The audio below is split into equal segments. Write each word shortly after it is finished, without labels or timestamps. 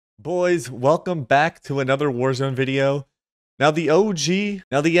Boys, welcome back to another Warzone video. Now the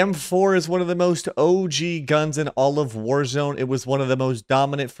M4 is one of the most OG guns in all of Warzone. It was one of the most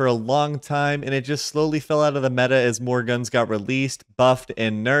dominant for a long time, and it just slowly fell out of the meta as more guns got released, buffed,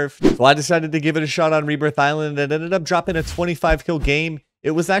 and nerfed. So I decided to give it a shot on Rebirth Island, and it ended up dropping a 25 kill game.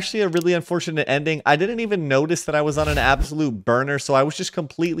 It was actually a really unfortunate ending. I didn't even notice that I was on an absolute burner, so I was just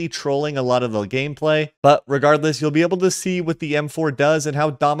completely trolling a lot of the gameplay. But regardless, you'll be able to see what the M4 does and how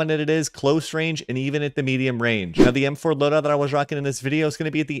dominant it is close range and even at the medium range. Now, the M4 loadout that I was rocking in this video is going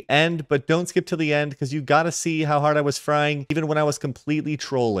to be at the end, but don't skip to the end because you got to see how hard I was frying even when I was completely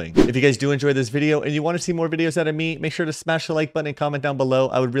trolling. If you guys do enjoy this video and you want to see more videos out of me, make sure to smash the like button and comment down below.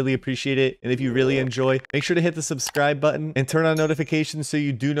 I would really appreciate it. And if you really enjoy, make sure to hit the subscribe button and turn on notifications so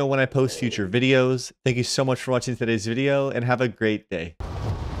you do know when I post future videos. Thank you so much for watching today's video and have a great day.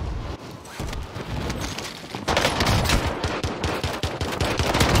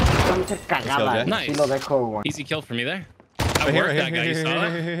 Nice. Easy kill for me there. I worked that guy, you saw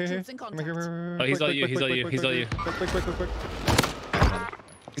it? Oh, he's all you, he's all you, he's all you.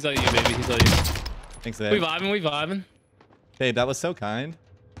 He's all you, baby, he's all you. Thanks, Dave. We vibing. Babe, that was so kind.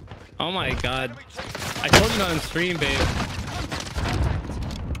 Oh my god. I told you not on stream, babe.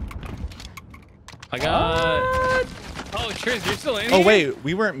 I got... Oh, Triz, you're still in here? Oh, wait,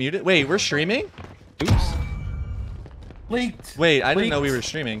 we weren't muted? Wait, we're streaming? Oops. Leaked. Wait, I didn't know we were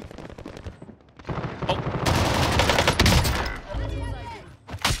streaming. Oh.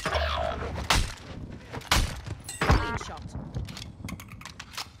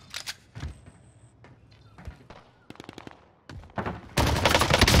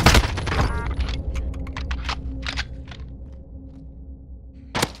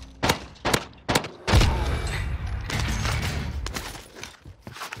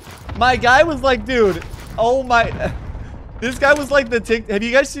 My guy was like, dude, oh my... This guy was like the Have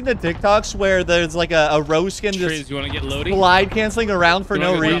you guys seen the TikToks where there's like a rose skin just you want to get loading? Slide canceling around for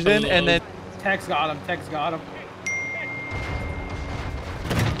no reason, and then... Tekk's got him. Tekk's got him.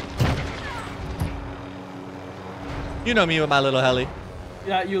 You know me with my little heli.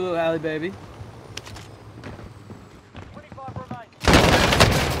 Yeah, you little alley, baby.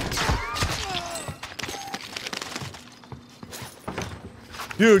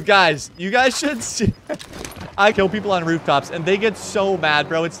 Dude, guys, you guys should see... I kill people on rooftops, and they get so mad,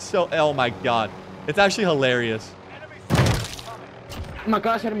 bro. It's so... Oh, my God. It's actually hilarious. Me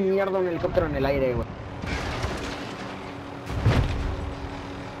acaba de hacer mierda un helicóptero en el aire, güey.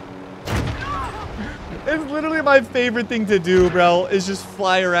 It's literally my favorite thing to do, bro, is just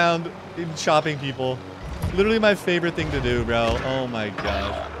fly around chopping people. Literally my favorite thing to do, bro. Oh, my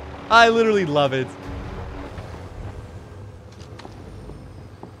God. I literally love it.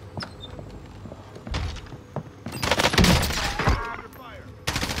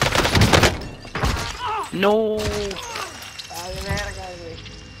 No.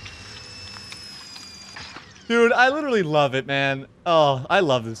 Dude, I literally love it, man. Oh, I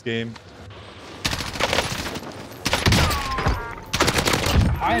love this game.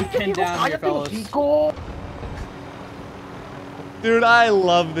 I am pinned down here, fellas. Dude, I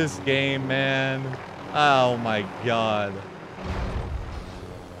love this game, man. Oh my God.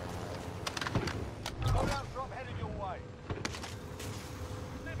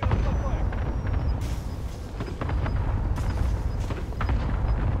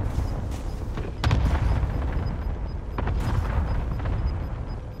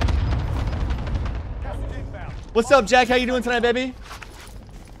 What's up, Jack? How you doing tonight, baby?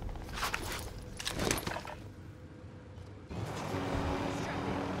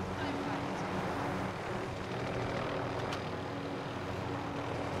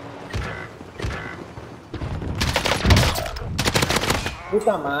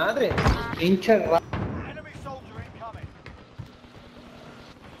 Puta madre. Pinche raro.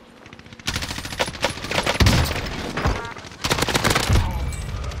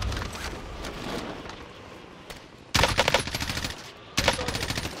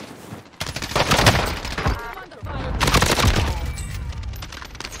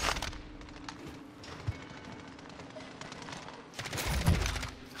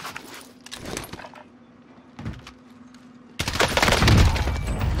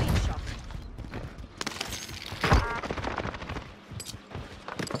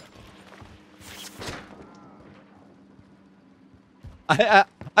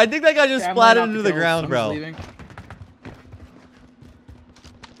 I think that guy just splatted into the ground, bro. Leaving.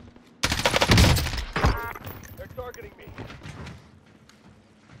 They're targeting me.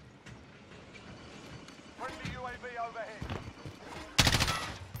 Bring the UAV overhead.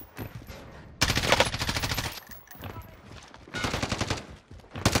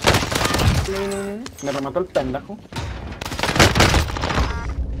 Me remató el pendejo.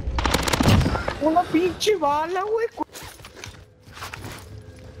 Una pinche bala, güey.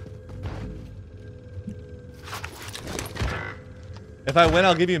 If I win,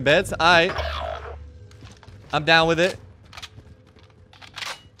 I'll give you bets. Alright. I'm down with it.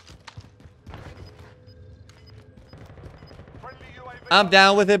 I'm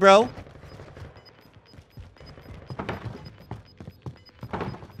down with it, bro.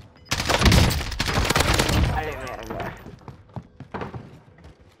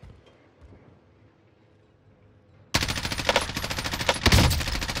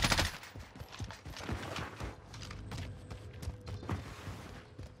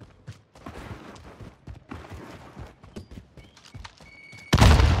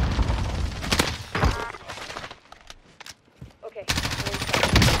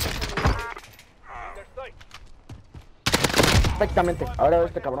 Perfectamente. Ahora veo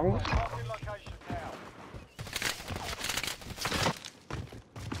este cabrón.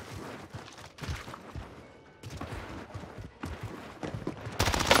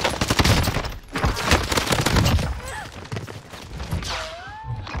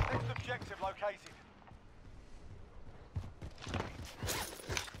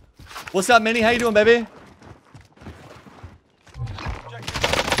 What's up, Minnie? How you doing, baby?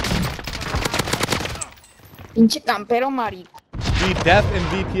 Pinche campero marico. We def in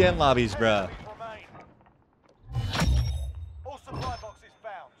VPN lobbies, bruh.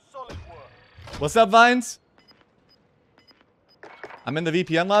 What's up, Vines? I'm in the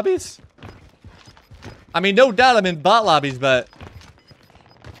VPN lobbies? I mean, no doubt I'm in bot lobbies, but...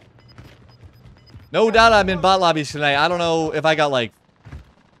 No doubt I'm in bot lobbies tonight. I don't know if I got, like...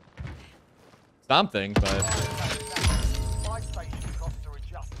 something, but...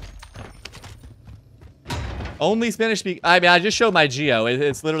 Only Spanish speak. I mean, I just showed my geo.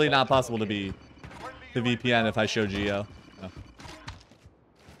 It's literally not possible to be the VPN if I show geo. No.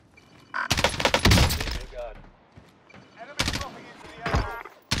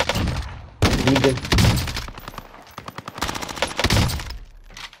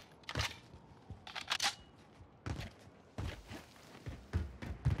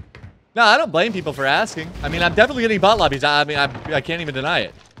 No, I don't blame people for asking. I mean, I'm definitely getting bot lobbies. I mean, I can't even deny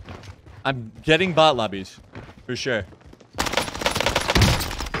it. I'm getting bot lobbies. For sure.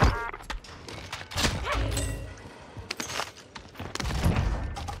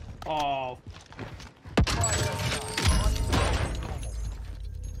 Oh.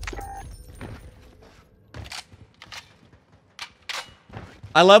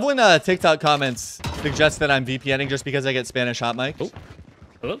 I love when TikTok comments suggest that I'm VPNing just because I get Spanish hot mics. Oh.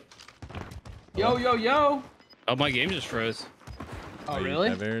 Hello? Yo, yo, yo. Oh, my game just froze. Oh, really?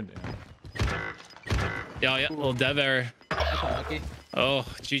 Yeah, yeah, little dev error. That's unlucky. Oh,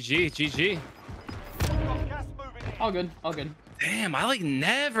 GG, GG. All good, all good. Damn, I like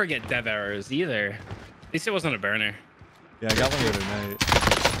never get dev errors either. At least it wasn't a burner. Yeah, I got one the other night.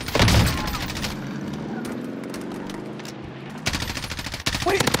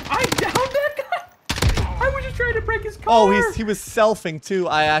 Wait, I downed that guy? I was just trying to break his car. Oh, he was selfing too.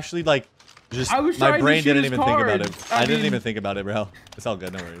 I actually like just my brain didn't even think about it. I didn't even think about it, bro. It's all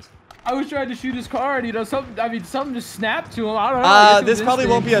good, no worries. I was trying to shoot his car, and you know, something just snapped to him. I don't know. This probably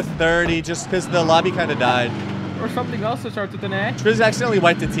won't be a 30, just because the lobby kind of died. Or something else that starts with an A. Triz accidentally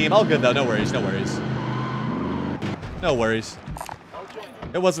wiped the team. All good though. No worries. No worries. No worries.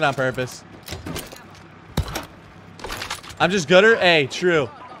 It wasn't on purpose. I'm just gooder. A. True.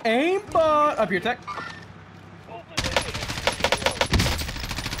 Aim, but up here, Tech.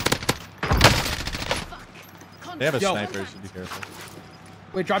 They have a sniper. So be careful.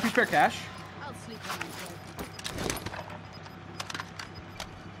 Wait, drop your spare cash.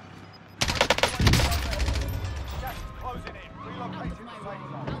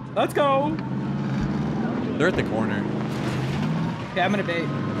 Let's go. They're at the corner. Yeah, I'm gonna bait.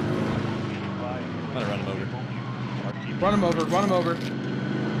 I'm gonna run him over. Run him over. Run him over.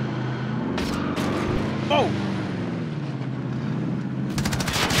 Oh.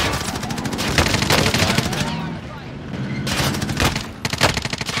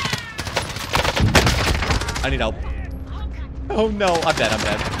 I need help. Oh no, I'm dead, I'm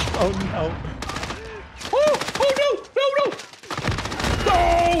dead. Oh no. Oh no, no, no! No!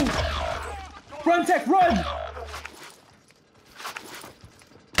 Run, Tech, run!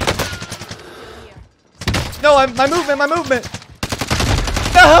 No, my movement!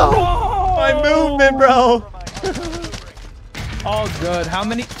 No! Oh! My movement, bro! All good. How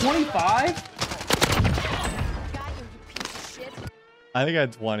many? 25? I think I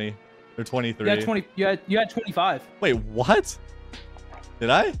had 20. Or 23. You had 20. You had 25. Wait, what? Did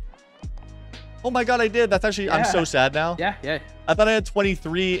I? Oh my god, I did. That's actually, I'm so sad now. Yeah, yeah. I thought I had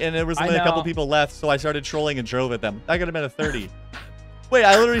 23 and there was only a couple people left, so I started trolling and drove at them. I could have been a 30. Wait,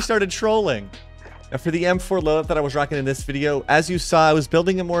 I literally started trolling. Now for the M4 loadout that I was rocking in this video, as you saw, I was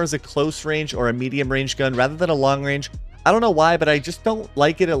building it more as a close range or a medium range gun rather than a long range. I don't know why, but I just don't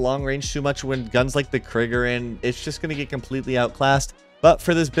like it at long range too much when guns like the Krieger are in. It's just going to get completely outclassed. But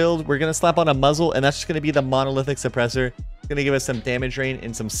for this build, we're going to slap on a muzzle, and that's just going to be the monolithic suppressor. It's going to give us some damage rain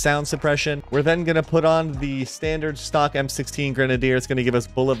and some sound suppression. We're then going to put on the standard stock M16 Grenadier. It's going to give us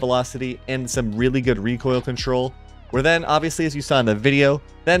bullet velocity and some really good recoil control. We're then, obviously, as you saw in the video,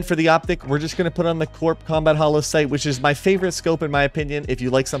 then for the optic, we're just going to put on the Corp Combat Hollow Sight, which is my favorite scope in my opinion. If you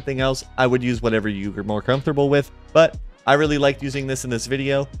like something else, I would use whatever you're more comfortable with, but I really liked using this in this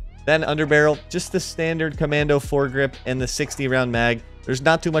video. Then underbarrel, just the standard Commando foregrip and the 60 round mag. There's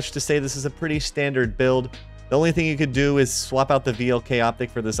not too much to say. This is a pretty standard build. The only thing you could do is swap out the VLK optic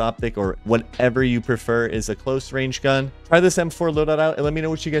for this optic, or whatever you prefer is a close range gun. Try this M4 loadout out and let me know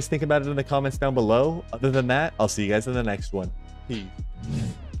what you guys think about it in the comments down below. Other than that, I'll see you guys in the next one. Peace.